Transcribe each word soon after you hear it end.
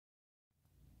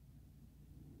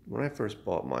when I first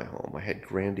bought my home, I had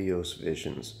grandiose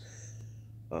visions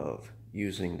of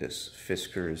using this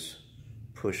Fiskars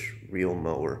push reel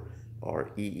mower,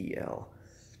 REEL,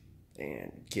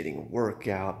 and getting a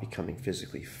workout, becoming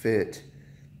physically fit,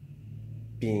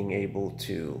 being able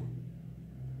to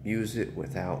use it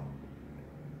without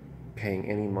paying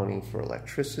any money for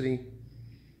electricity.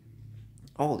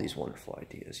 All these wonderful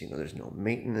ideas. You know, there's no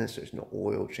maintenance, there's no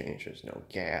oil change, there's no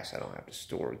gas, I don't have to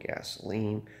store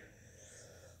gasoline.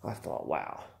 I thought,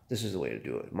 wow, this is the way to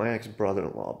do it. My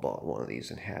ex-brother-in-law bought one of these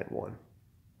and had one.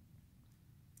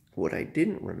 What I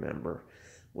didn't remember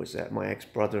was that my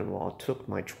ex-brother-in-law took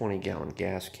my 20-gallon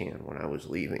gas can when I was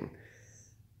leaving,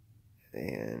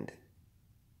 and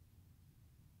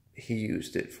he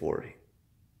used it for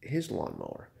his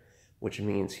lawnmower, which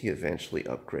means he eventually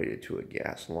upgraded to a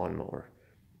gas lawnmower.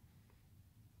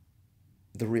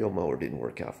 The real mower didn't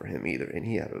work out for him either, and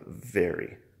he had a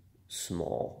very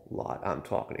small lot. I'm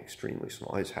talking extremely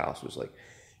small. His house was like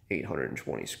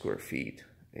 820 square feet,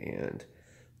 and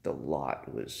the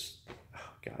lot was,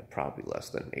 oh God, probably less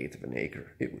than 1/8 of an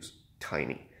acre. It was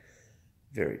tiny,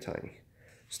 very tiny,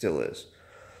 still is.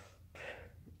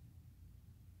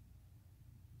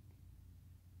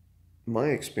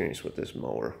 My experience with this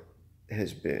mower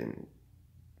has been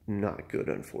not good,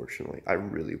 unfortunately. I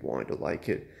really wanted to like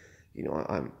it. You know,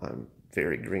 I'm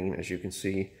very green, as you can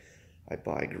see. I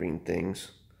buy green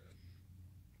things.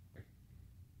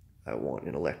 I want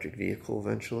an electric vehicle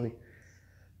eventually,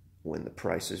 when the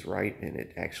price is right and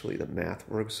it actually, the math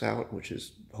works out, which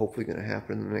is hopefully going to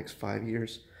happen in the next 5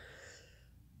 years.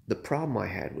 The problem I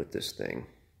had with this thing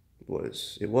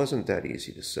was it wasn't that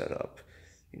easy to set up.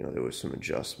 You know, there was some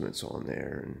adjustments on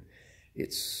there, and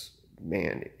it's,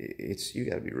 man, you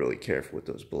got to be really careful with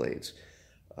those blades.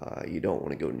 You don't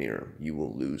want to go near them. You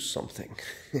will lose something.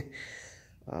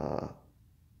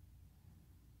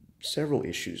 Several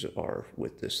issues are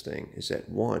with this thing is that,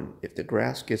 one, if the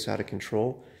grass gets out of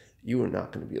control, you are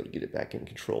not going to be able to get it back in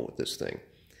control with this thing.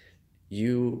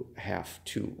 You have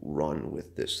to run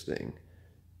with this thing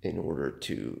in order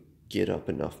to get up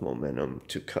enough momentum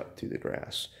to cut through the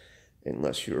grass,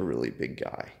 unless you're a really big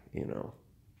guy, you know.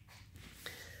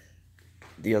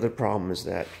 The other problem is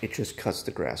that it just cuts the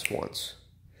grass once.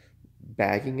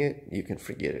 Bagging it, you can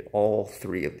forget it. All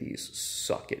three of these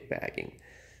suck at bagging.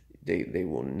 They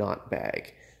will not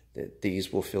bag.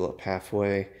 These will fill up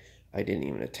halfway. I didn't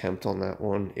even attempt on that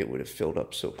one. It would have filled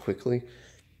up so quickly.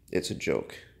 It's a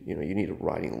joke. You know, you need a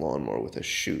riding lawnmower with a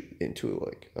chute into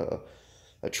like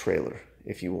a trailer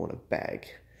if you want to bag.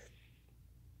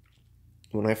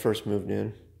 When I first moved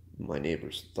in, my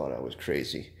neighbors thought I was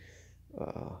crazy.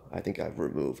 I think I've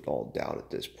removed all doubt at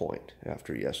this point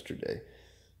after yesterday,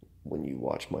 when you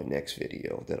watch my next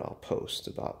video that I'll post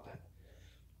about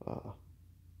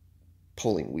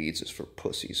pulling weeds is for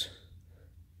pussies.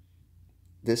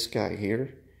 This guy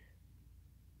here,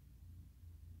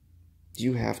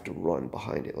 you have to run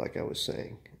behind it, like I was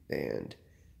saying. And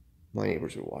my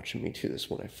neighbors were watching me do this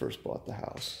when I first bought the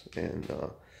house, and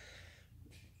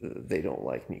they don't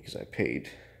like me because I paid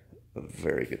a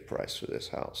very good price for this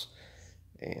house,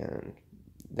 and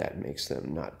that makes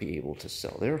them not be able to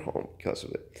sell their home because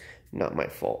of it. Not my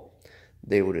fault.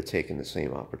 They would have taken the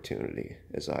same opportunity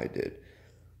as I did.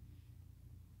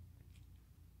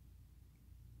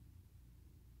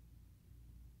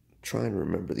 Trying to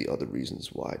remember the other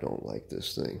reasons why I don't like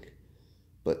this thing.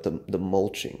 But the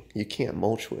mulching, you can't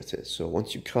mulch with it. So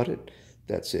once you cut it,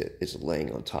 that's it. It's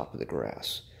laying on top of the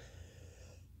grass.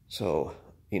 So,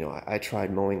 you know, I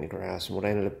tried mowing the grass, and what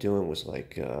I ended up doing was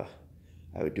like,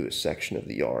 I would do a section of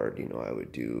the yard. You know, I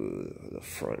would do the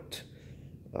front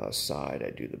side, I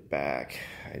do the back,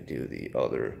 I do the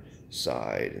other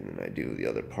side, and then I do the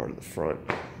other part of the front.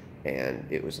 And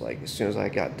it was like, as soon as I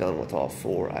got done with all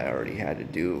four, I already had to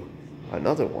do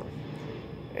another one.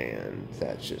 And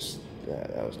that's just,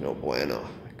 that was no bueno.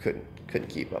 I couldn't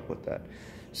keep up with that.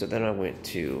 So then I went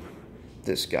to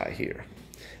this guy here.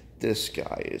 This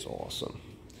guy is awesome.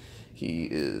 He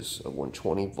is a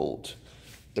 120 volt,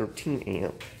 13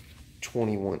 amp,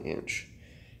 21 inch.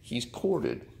 He's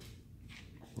corded.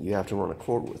 You have to run a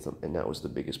cord with him, and that was the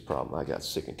biggest problem. I got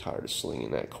sick and tired of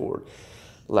slinging that cord.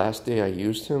 Last day I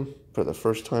used him, for the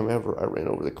first time ever, I ran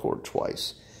over the cord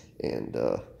twice, and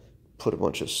put a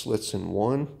bunch of slits in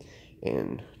one,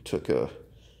 and took a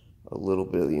little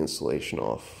bit of the insulation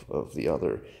off of the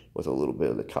other with a little bit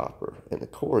of the copper. And the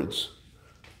cords,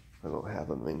 I don't have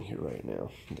them in here right now.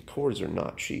 The cords are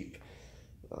not cheap.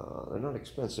 They're not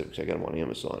expensive because I got them on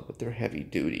Amazon, but they're heavy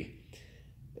duty.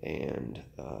 And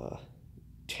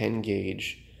 10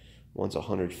 gauge, one's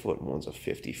 100 foot and one's a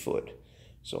 50 foot.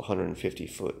 So 150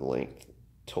 foot length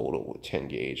total with 10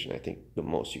 gauge, and I think the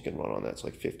most you can run on that's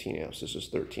like 15 amps. This is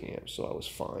 13 amps, so I was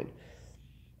fine.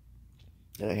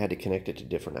 And I had to connect it to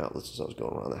different outlets as I was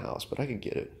going around the house, but I could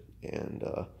get it. And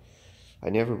I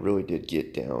never really did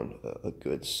get down a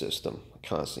good system. I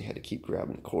constantly had to keep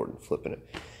grabbing the cord and flipping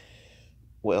it.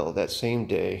 Well, that same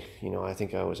day, you know, I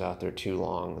think I was out there too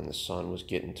long and the sun was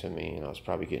getting to me and I was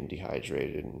probably getting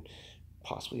dehydrated and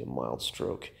possibly a mild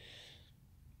stroke.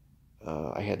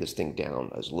 I had this thing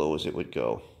down as low as it would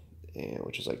go, and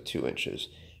which is like 2 inches.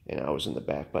 And I was in the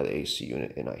back by the AC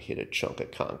unit and I hit a chunk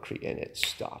of concrete and it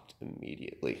stopped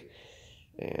immediately.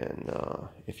 And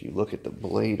if you look at the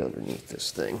blade underneath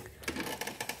this thing,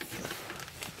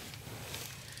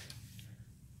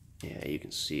 yeah, you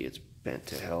can see it's bent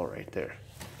to hell right there.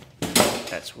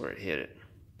 That's where it hit it.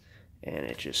 And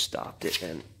it just stopped it.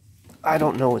 And I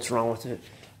don't know what's wrong with it.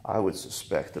 I would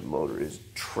suspect the motor is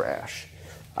trash.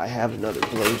 I have another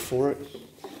blade for it,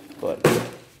 but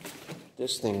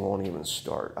this thing won't even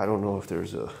start. I don't know if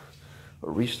there's a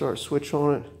restart switch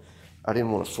on it. I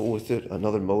didn't want to fool with it.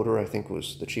 Another motor, I think,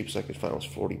 was the cheapest I could find was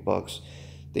 40 bucks.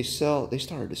 They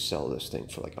started to sell this thing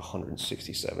for like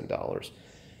 $167.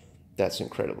 That's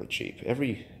incredibly cheap.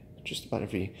 Just about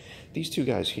every, these two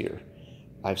guys here,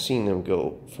 I've seen them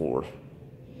go for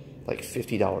like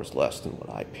 $50 less than what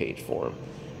I paid for them,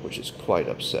 which is quite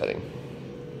upsetting.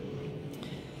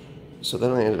 So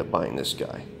then I ended up buying this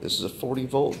guy. This is a 40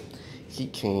 volt. He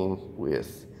came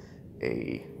with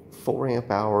a 4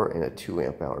 amp hour and a 2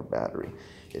 amp hour battery.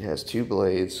 It has 2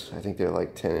 blades. I think they're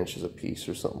like 10 inches a piece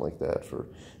or something like that for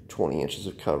 20 inches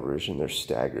of coverage, and they're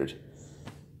staggered.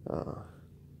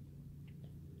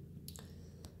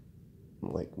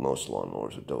 Like most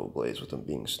lawnmowers with double blades, with them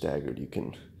being staggered, you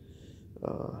can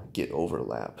get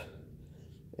overlap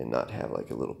and not have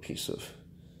like a little piece of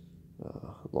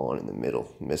lawn in the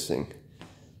middle missing.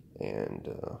 And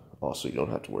also, you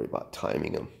don't have to worry about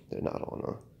timing them. They're not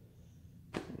on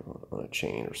a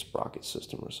chain or sprocket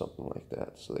system or something like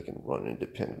that, so they can run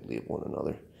independently of one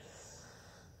another.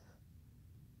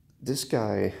 This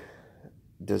guy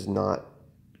does not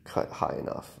cut high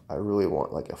enough. I really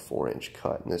want like a 4-inch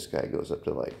cut, and this guy goes up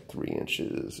to like 3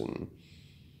 inches and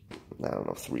I don't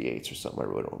know, 3/8 or something. I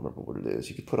really don't remember what it is.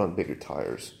 You could put on bigger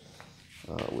tires,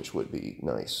 which would be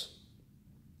nice.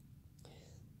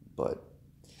 But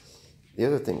the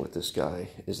other thing with this guy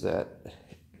is that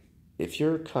if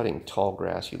you're cutting tall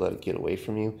grass, you let it get away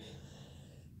from you,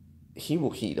 he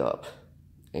will heat up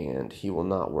and he will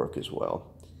not work as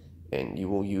well. And you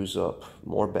will use up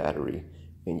more battery,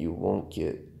 and you won't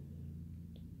get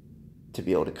to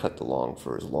be able to cut the lawn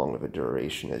for as long of a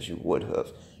duration as you would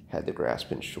have had the grass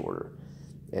been shorter.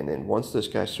 And then once this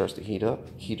guy starts to heat up,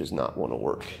 he does not want to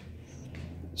work.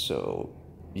 So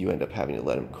you end up having to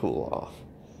let him cool off.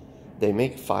 They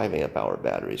make 5 amp hour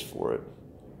batteries for it.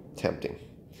 Tempting.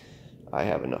 I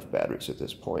have enough batteries at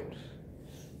this point.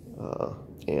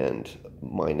 And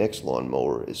my next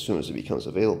lawnmower, as soon as it becomes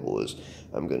available, is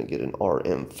I'm going to get an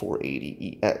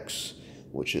RM480EX,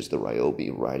 which is the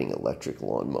Ryobi riding electric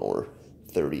lawnmower,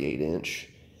 38-inch,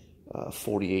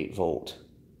 48 volt,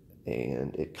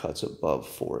 and it cuts above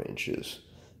 4 inches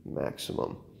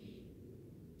maximum,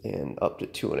 and up to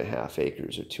 2.5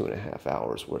 acres or 2.5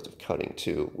 hours worth of cutting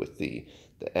too, with the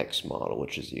X model,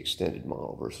 which is the extended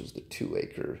model, versus the 2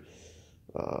 acre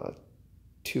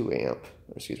 2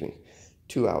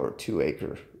 hour 2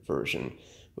 acre version,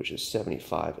 which is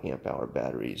 75 amp hour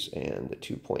batteries, and the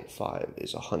 2.5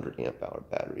 is 100 amp hour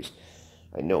batteries.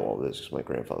 I know all this because my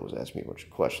grandfather was asking me a bunch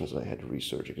of questions and I had to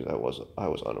research it because I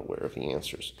was unaware of the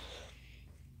answers.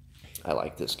 I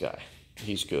like this guy.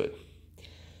 He's good.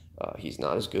 He's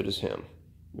not as good as him.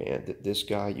 Man, this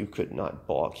guy, you could not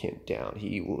bog him down.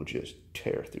 He will just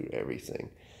tear through everything.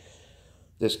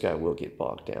 This guy will get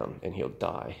bogged down and he'll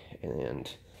die.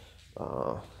 And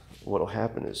what will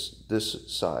happen is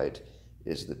this side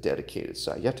is the dedicated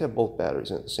side. You have to have both batteries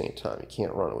in at the same time. You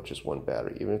can't run it with just one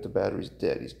battery. Even if the battery's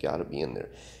dead, he's got to be in there.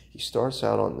 He starts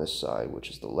out on this side, which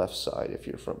is the left side if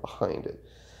you're from behind it,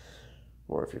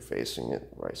 or if you're facing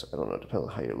it right side. I don't know, it depends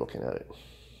on how you're looking at it.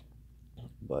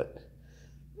 But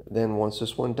then once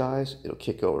this one dies, it'll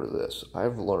kick over to this.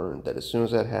 I've learned that as soon as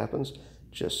that happens,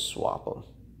 just swap them,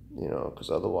 you know,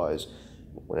 because otherwise,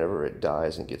 whenever it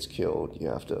dies and gets killed, you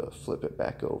have to flip it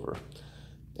back over.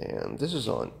 And this is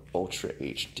on Ultra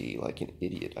HD, like an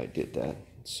idiot. I did that.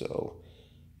 So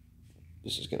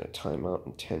this is going to time out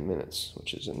in 10 minutes,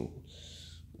 which is in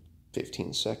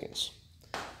 15 seconds.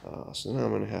 So now I'm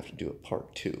going to have to do a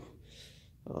part 2.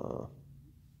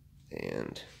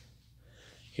 And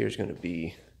here's going to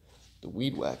be the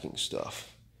weed whacking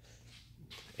stuff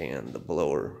and the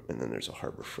blower, and then there's a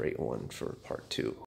Harbor Freight one for part 2.